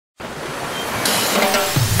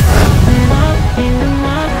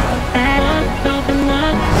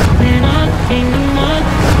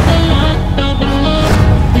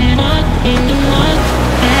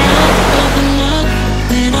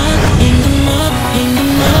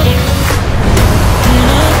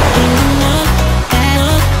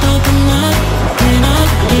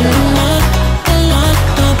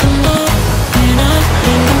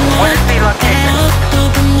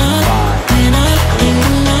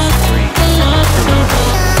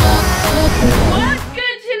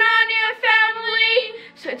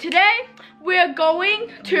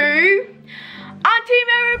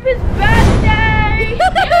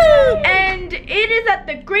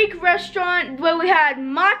restaurant where we had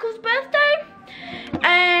Michael's birthday.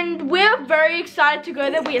 And we're very excited to go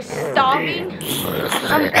there. We are starving.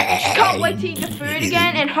 Just can't wait to eat the food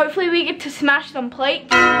again. And hopefully we get to smash some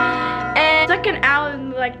plates. And it's like an hour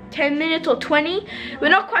and like 10 minutes or 20. We're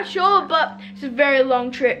not quite sure, but it's a very long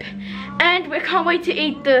trip. And we can't wait to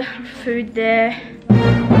eat the food there.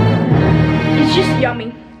 It's just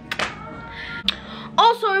yummy.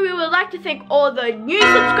 Also, we would like to thank all the new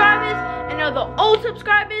subscribers and all the old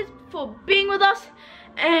subscribers for being with us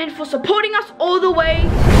and for supporting us all the way to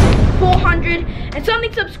 400 and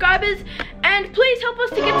something subscribers. And please help us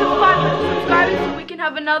to get to 500 subscribers so we can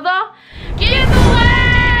have another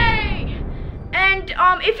giveaway. And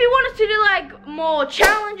if you want us to do like more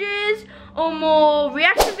challenges or more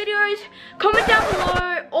reaction videos, comment down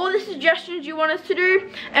below all the suggestions you want us to do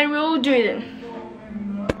and we will do them.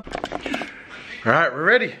 Alright, we're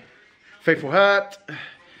ready. Faithful Heart.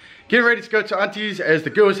 Getting ready to go to Aunties, as the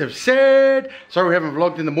girls have said. Sorry we haven't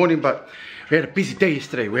vlogged in the morning, but we had a busy day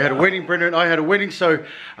yesterday. We had a wedding, Brenda and I had a wedding, so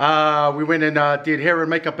we went and did hair and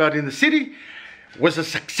makeup out in the city. It was a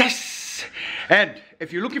success. And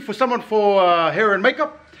if you're looking for someone for hair and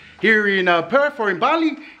makeup here in Perth or in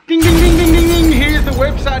Bali, ding ding ding ding ding ding, here's the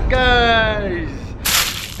website, guys.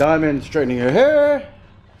 Diamond straightening her hair.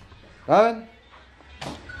 Diamond.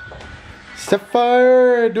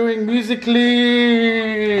 Sapphire doing Musically.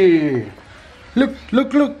 Look,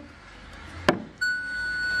 look, look.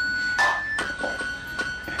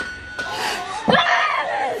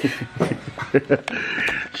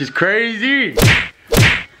 She's crazy.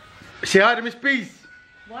 Say hi to Miss Bees.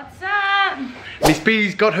 What's up? Miss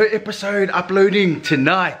Bees got her episode uploading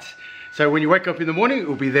tonight. So when you wake up in the morning, it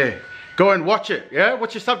will be there. Go and watch it, yeah?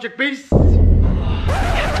 What's your subject, Bees? You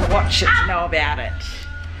have to watch it to know about it.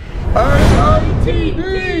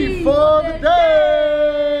 OOTD for the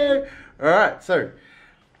day. Alright, so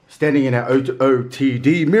standing in our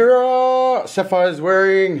OOTD mirror, Sapphire's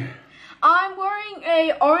wearing... I'm wearing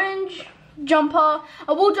a orange jumper,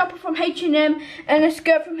 a wool jumper from H&M and a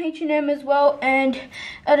skirt from H&M as well, and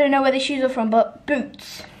I don't know where the shoes are from, but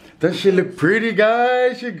boots. Doesn't she look pretty,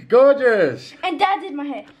 guys? She's gorgeous. And Dad did my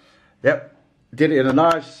hair. Yep, did it in a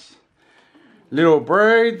nice little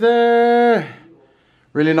braid there.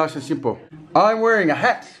 Really nice and simple. I'm wearing a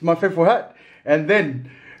hat, my faithful hat, and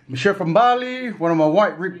then my shirt from Bali, one of my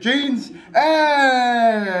white ripped jeans,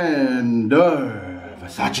 and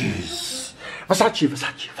Versace's. Versace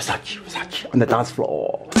on the dance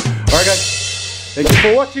floor. Alright guys, thank you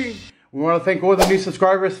for watching. We want to thank all the new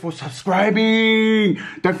subscribers for subscribing.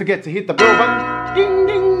 Don't forget to hit the bell button. Ding,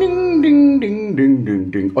 ding, ding, ding, ding, ding,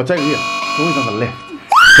 ding, ding. Oh, it's over here. It's always on the left.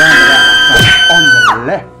 Down the left. On the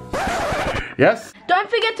left. Yes? Don't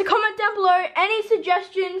forget to comment down below any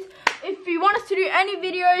suggestions. If you want us to do any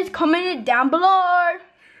videos, comment it down below.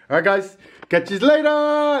 Alright guys, catch you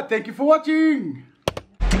later. Thank you for watching.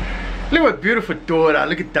 Look at my beautiful daughter.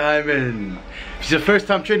 Look at Diamond. She's the first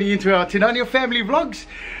time tuning into our Tinania family vlogs.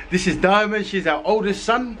 This is Diamond. She's our oldest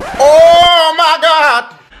son. Oh my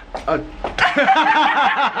God!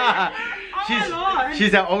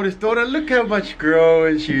 She's our oldest daughter. Look how much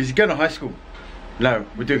growing she's going to high school. No,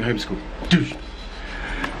 we're doing homeschool.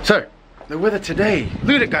 So, the weather today.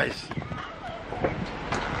 Look at it, guys.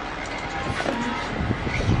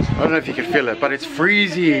 I don't know if you can feel it, but it's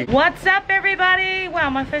freezing. What's up, everybody? Wow,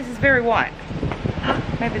 my face is very white.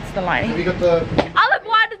 Maybe it's the lighting. Have you got the... I look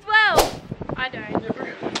white as well. I don't.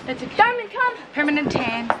 That's okay. Diamond, come. Permanent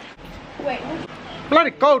tan. Wait.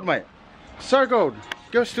 Bloody cold, mate. So cold.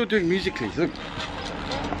 Girls still doing Musically. Look.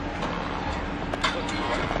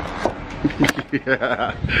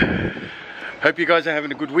 Yeah. Hope you guys are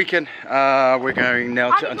having a good weekend. We're going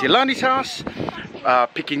now to Auntie Lani's house,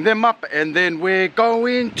 picking them up, and then we're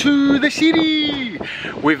going to the city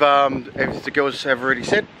with, as the girls have already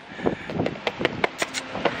said. I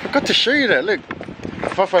forgot to show you that. Look,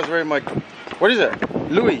 Fafa's wearing my, what is it?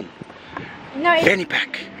 Louis. No, it's fanny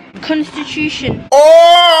pack. Constitution.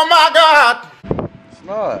 Oh my God! It's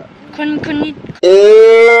not.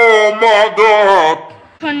 Oh my God!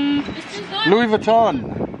 Louis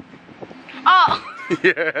Vuitton. Oh.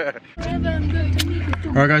 Yeah.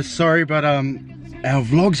 Alright guys, sorry, but our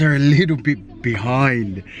vlogs are a little bit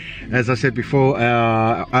behind. As I said before,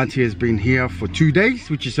 our auntie has been here for 2 days,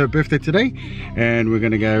 which is her birthday today, and we're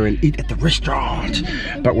gonna go and eat at the restaurant,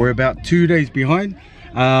 but we're about 2 days behind.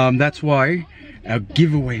 That's why our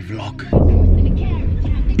giveaway vlog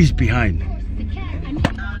is behind.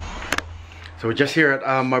 So we're just here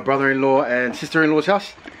at my brother-in-law and sister-in-law's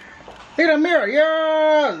house. Look at the mirror,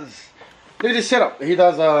 yes! Look at his setup. He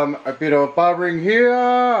does a bit of barbering here.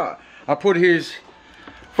 I put his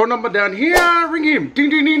Phone number down here. Ring him. Ding,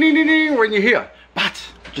 ding, ding, ding, ding, ding. When you're here. But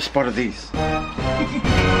just spotted these.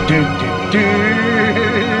 Ding, ding,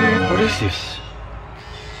 ding. What is this?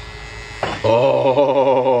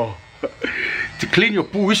 Oh, to clean your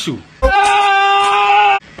poo issue.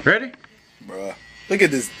 Ready? Bruh, look at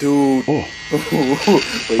this dude. Oh, Wait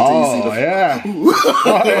till you see the yeah.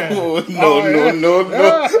 No.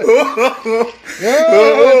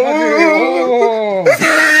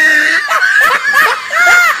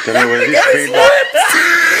 Don't know where this came from.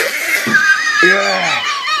 Yeah.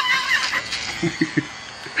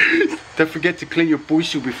 Don't forget to clean your poo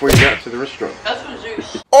issue before you go out to the restaurant. That's from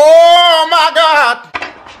Zeus. Oh my God!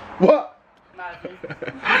 What?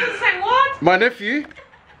 Say what? My nephew,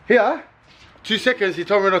 here, 2 seconds, he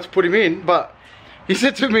told me not to put him in, but he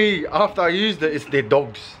said to me after I used it, it's their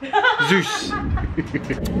dogs. Zeus.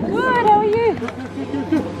 Good, how are you?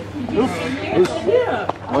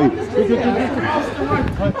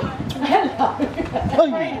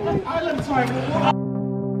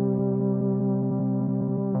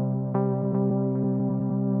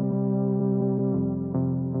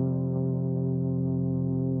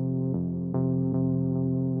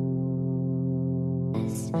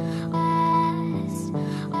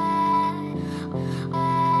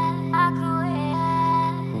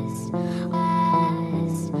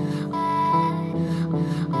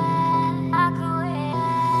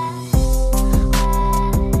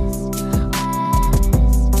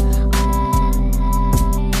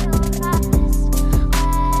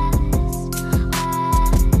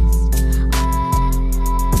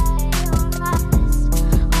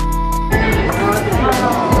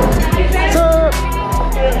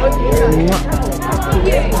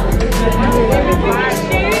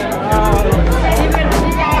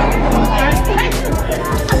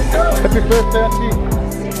 Happy birthday, Auntie.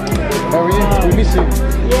 How are you? We miss you.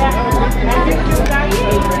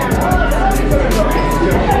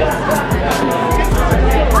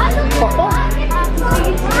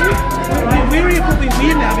 We're able to be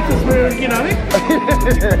weird now because we're, you know.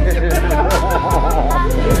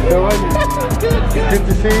 How are you? Good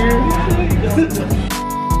to see you.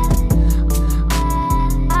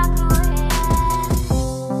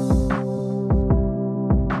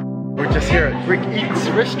 We're just here at Brick Eats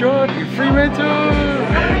restaurant in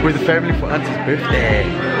Fremantle with the family for Auntie's birthday.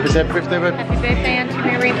 Is that birthday, babe? Happy birthday, Auntie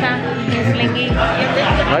Marita. Here's Lingy.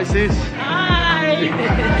 Hi, sis. Hi!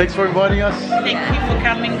 Thanks for inviting us. Thank you for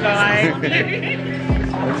coming, guys.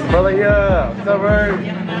 Brother here. What's up, bro?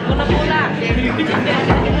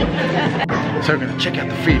 So we're going to check out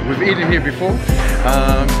the food. We've eaten here before.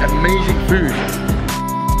 Amazing food.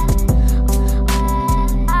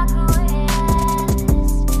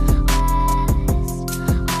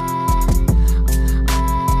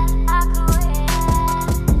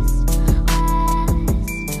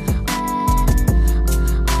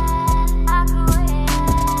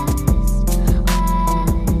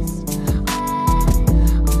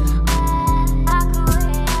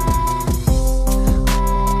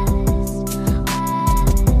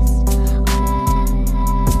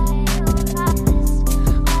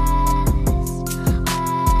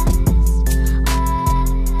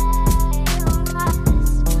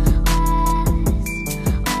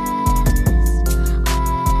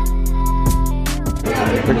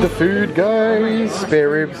 Look at the food, guys. Spare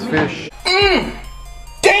ribs, fish.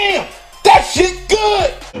 Damn! That shit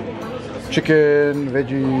good! Chicken,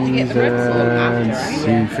 veggies, and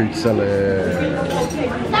seafood salad.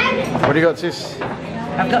 What do you got, sis?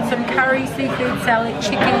 I've got some curry, seafood salad,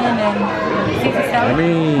 chicken, and seafood salad.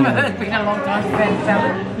 Yummy. It's been a long time since I've had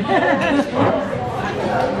salad.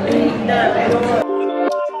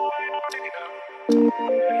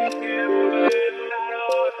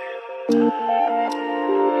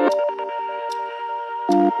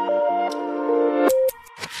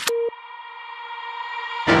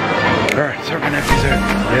 Alright, so we're gonna have dessert.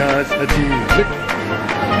 Yeah, that's you.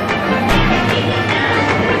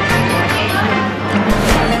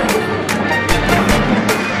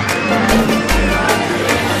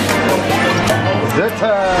 Dessert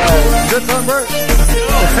time! Dessert time, bro!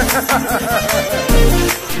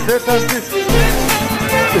 Dessert time, sis!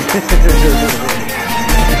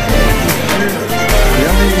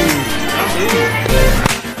 Yummy!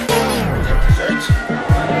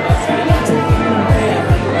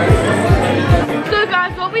 So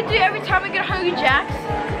guys, what we do every time we get Hungry Jack's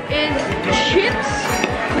is chips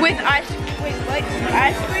with ice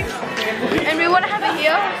cream. And we want to have it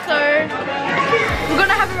here, so we're going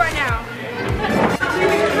to have it right now. We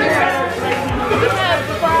have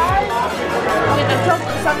fries with a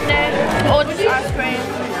chocolate sundae or just ice cream.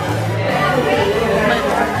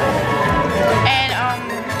 And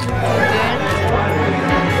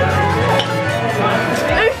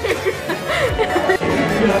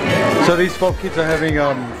So these 12 kids are having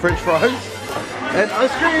French fries and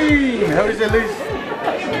ice cream. How is it, Liz?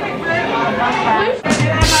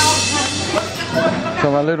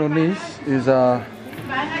 So my little niece is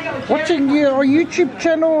watching your YouTube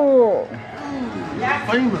channel.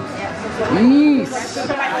 Yes.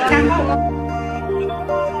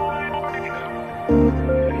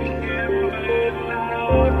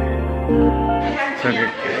 So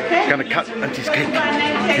we're gonna cut Auntie's cake.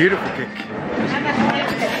 Beautiful cake.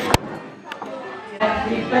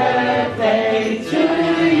 Happy birthday to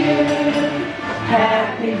you.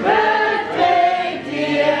 Happy birthday,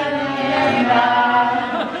 dear Nana.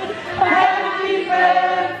 Happy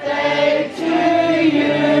birthday to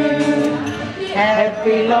you.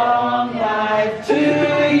 Happy long life to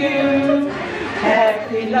you.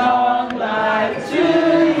 Happy long life to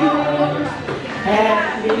you.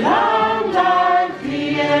 Happy long life,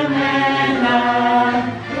 dear Nana.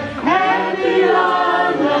 Happy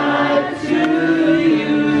long life to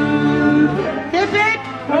you. Hip hip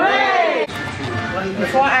hooray!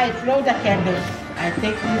 Before I blow the candles, I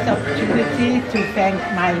take this opportunity to thank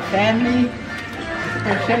my family,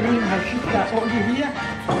 especially my sister Olivia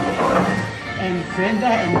and Brenda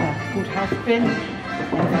and her good husband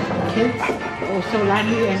and the kids, also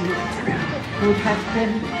Lani and good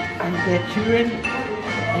husband and their children,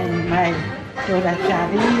 and my daughter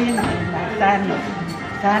Charlene and my son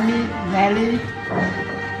Sunny, Nelly,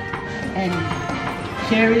 and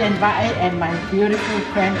Sherry and Bai, and my beautiful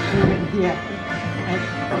grandchildren here.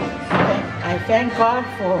 I thank God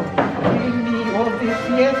for giving me all these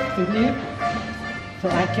years to live, so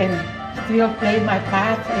I can still play my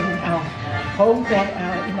part in our home,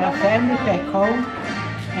 in our family back home,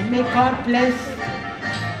 and may God bless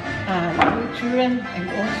you children and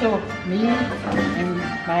also me and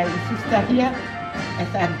my sister here as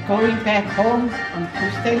I'm going back home on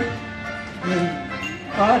Tuesday. May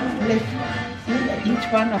God bless each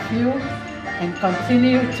one of you and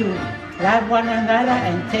continue to love one another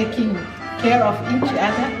and taking care of each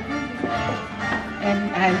other.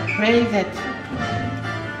 And I pray that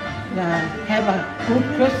have a good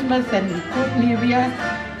Christmas and good New Year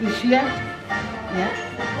this year. Yeah,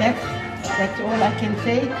 that's all I can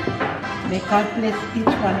say. May God bless each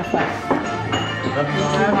one of us. Love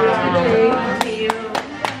you.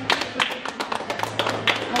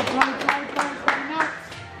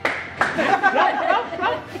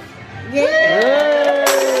 Yeah.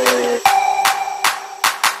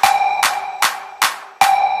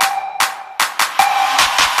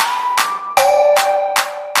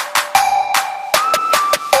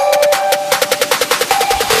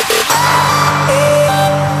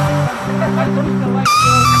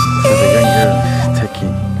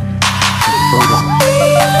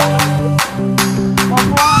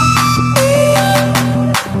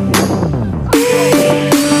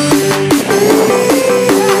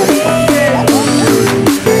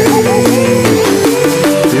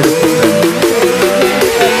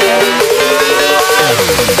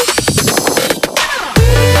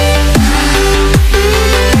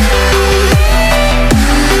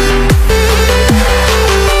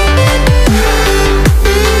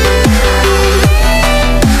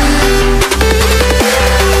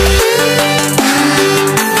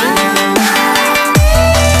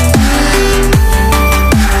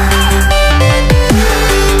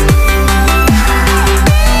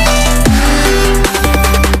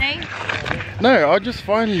 No, I'm just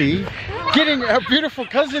finally getting our beautiful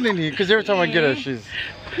cousin in here, because every time I get her, she's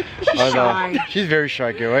shy. She's very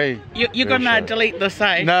shy girl, eh? You're gonna delete this,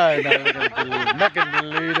 eh? No, we're gonna delete it. Not gonna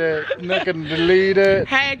delete it. Not gonna delete it.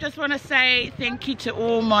 Hey, I just want to say thank you to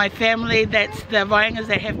all my family. That's the Vaiangas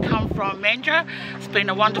that have come from Mandurah. It's been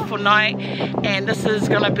a wonderful night, and this is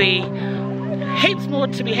gonna be heaps more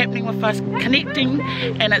to be happening with us connecting,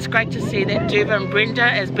 and it's great to see that Duva and Brenda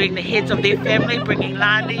as being the heads of their family, bringing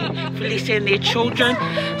Lani, Felicia and their children.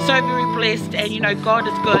 So very blessed, and you know God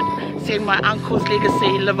is good, seeing my uncle's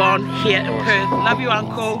legacy live on here in Perth. Love you,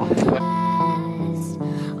 uncle.